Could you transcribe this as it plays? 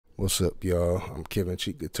What's up, y'all? I'm Kevin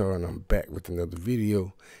Cheek Guitar, and I'm back with another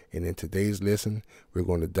video. And in today's lesson, we're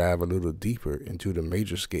going to dive a little deeper into the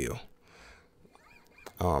major scale.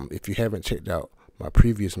 If you haven't checked out my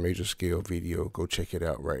previous major scale video, go check it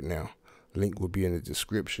out right now. Link will be in the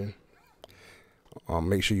description.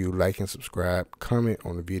 Make sure you like and subscribe. Comment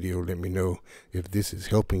on the video. Let me know if this is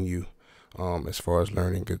helping you as far as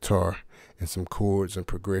learning guitar and some chords and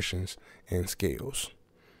progressions and scales.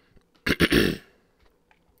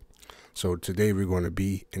 So today we're going to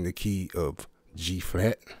be in the key of G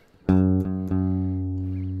flat. And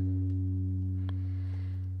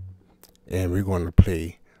we're going to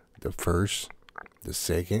play the first, the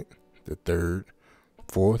second, the third,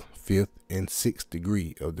 fourth, fifth, and sixth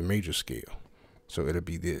degree of the major scale. So it'll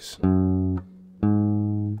be this.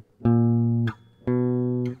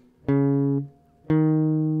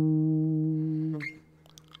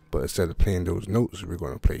 But instead of playing those notes, we're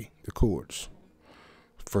going to play the chords.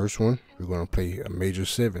 First one, we're going to play a major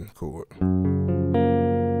 7 chord,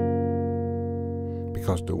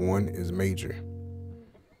 because the 1 is major.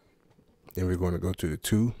 Then we're going to go to the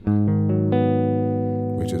 2,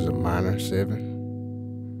 which is a minor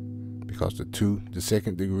 7, because the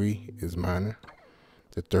second degree is minor.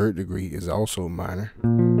 The third degree is also minor.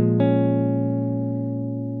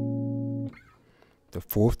 The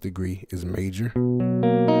fourth degree is major.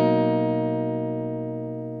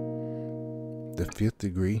 The fifth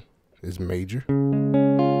degree is major,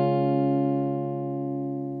 and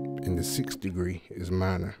the sixth degree is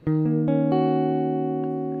minor.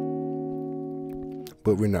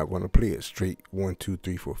 But we're not going to play it straight 1, 2,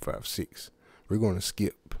 3, 4, 5, 6. We're going to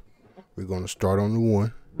skip. We're going to start on the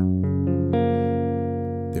 1,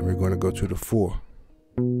 then we're going to go to the 4,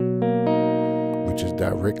 which is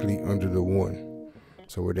directly under the 1.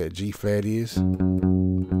 So where that G flat is,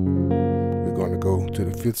 we're going to go to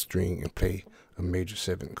the 5th string and play a major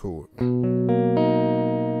 7 chord.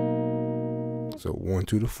 So 1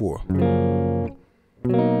 to the 4.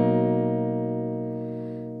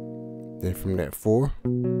 Then from that 4,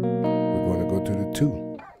 we're going to go to the 2,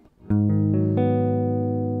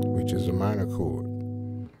 which is a minor chord.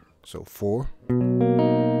 So 4, 2.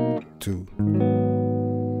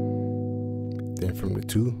 Then from the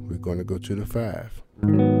 2, we're going to go to the 5.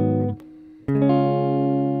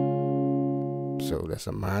 So that's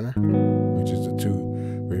a minor, which is the 2.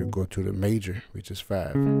 We're going to go to the major, which is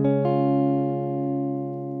 5. And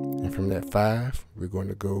from that 5, we're going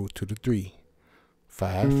to go to the 3.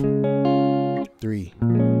 5, 3.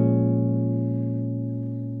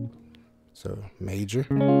 So major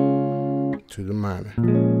to the minor.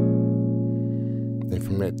 Then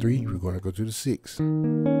from that 3, we're going to go to the 6.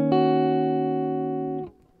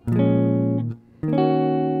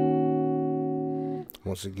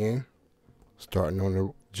 Once again, starting on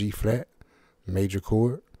the G flat, major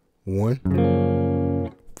chord, 1,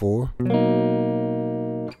 4,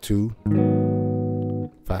 2,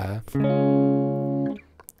 5,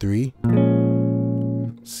 3,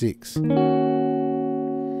 6.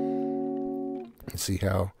 And see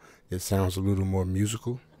how it sounds a little more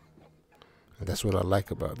musical? And that's what I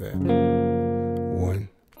like about that. 1,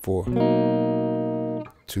 4,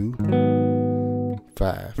 2,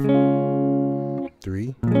 5,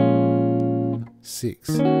 3, 6.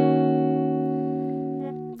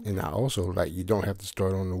 And I also like, you don't have to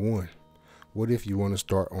start on the 1. What if you want to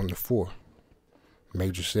start on the 4?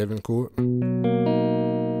 Major 7 chord, then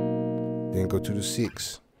go to the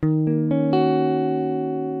 6, then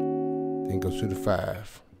go to the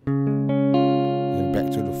 5, then back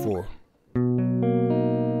to the 4.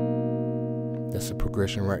 That's a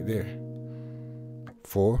progression right there.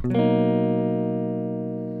 4,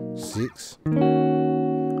 6,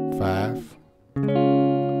 5,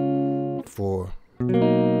 4.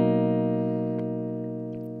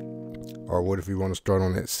 Or what if we want to start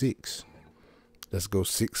on that 6? Let's go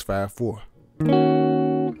 6, 5, 4.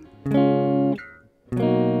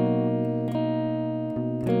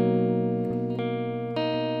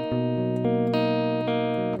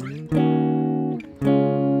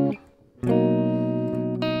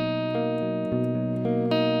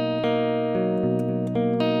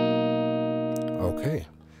 Okay,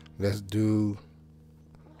 let's do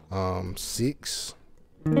 6,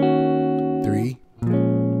 3,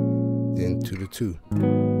 then to the 2.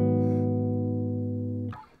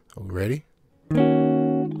 Ready?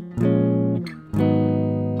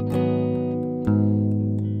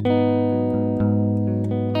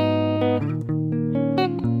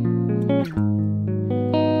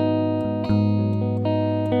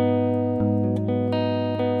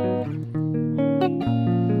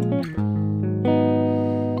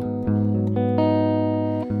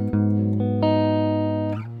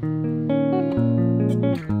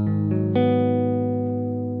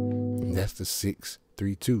 that's the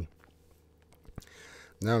 6-3-2.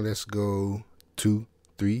 Now let's go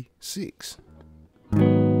 2-3-6.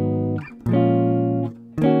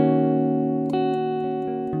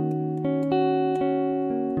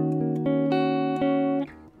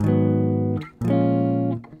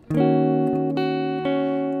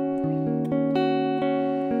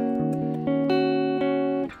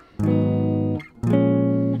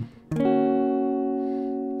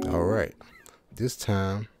 All right, this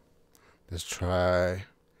time let's try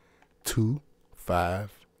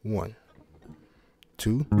 2-5-1.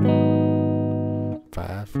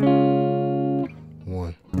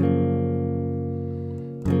 2-5-1.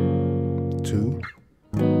 2-1.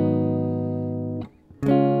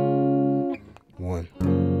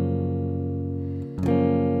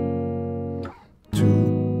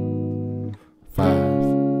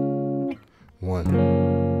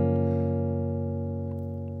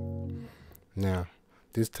 2-5-1. Now,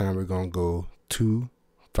 this time we're gonna go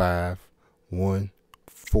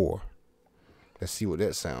 2-5-1-4. Let's see what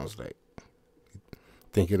that sounds like.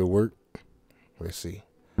 Think it'll work? Let's see.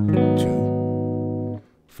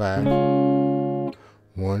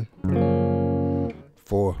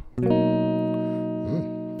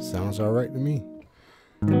 2-5-1-4. Sounds all right to me.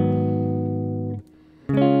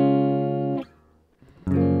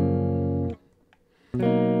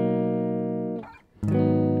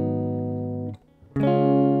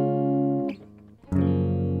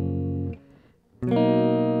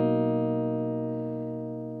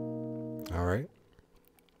 All right.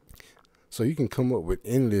 So you can come up with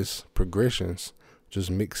endless progressions just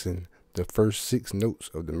mixing the first 6 notes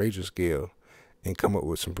of the major scale and come up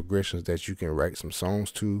with some progressions that you can write some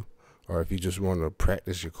songs to, or if you just want to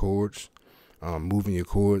practice your chords, moving your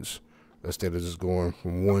chords instead of just going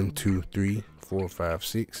from 1, 2, 3, 4, 5,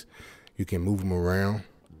 6, you can move them around.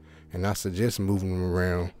 And I suggest moving them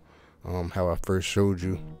around how I first showed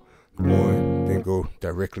you. 1, then go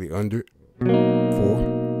directly under it. 4,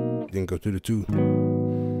 then go to the 2,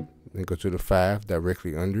 then go to the 5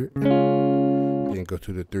 directly under it, then go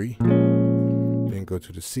to the 3, then go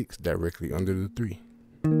to the 6 directly under the 3.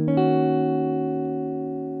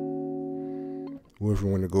 Or if you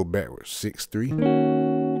want to go backwards, 6-3,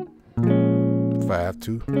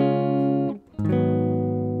 5-2,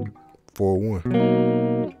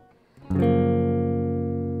 4-1.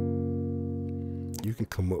 You can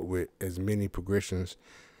come up with as many progressions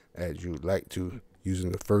as you'd like to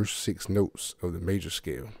using the first 6 notes of the major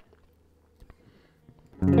scale.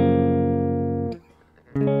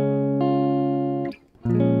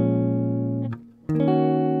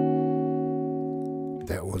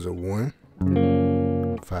 That was a 1,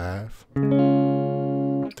 5,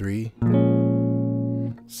 3,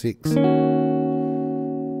 6.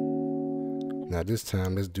 Now this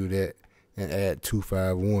time let's do that and add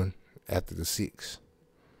 2-5-1 after the 6.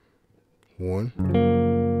 1,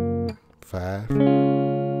 5,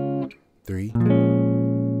 3,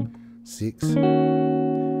 6,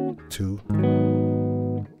 2,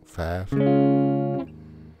 5.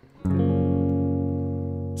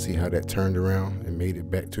 See how that turned around and made it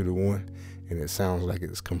back to the 1, and it sounds like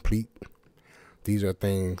it's complete. These are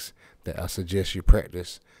things that I suggest you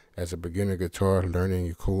practice as a beginner guitar, learning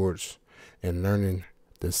your chords and learning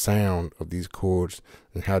the sound of these chords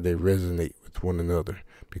and how they resonate with one another,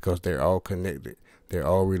 because they're all connected. They're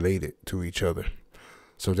all related to each other.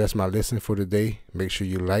 So that's my lesson for today. Make sure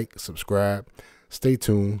you like, subscribe, stay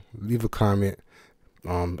tuned, leave a comment.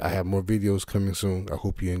 I have more videos coming soon. I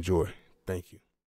hope you enjoy. Thank you.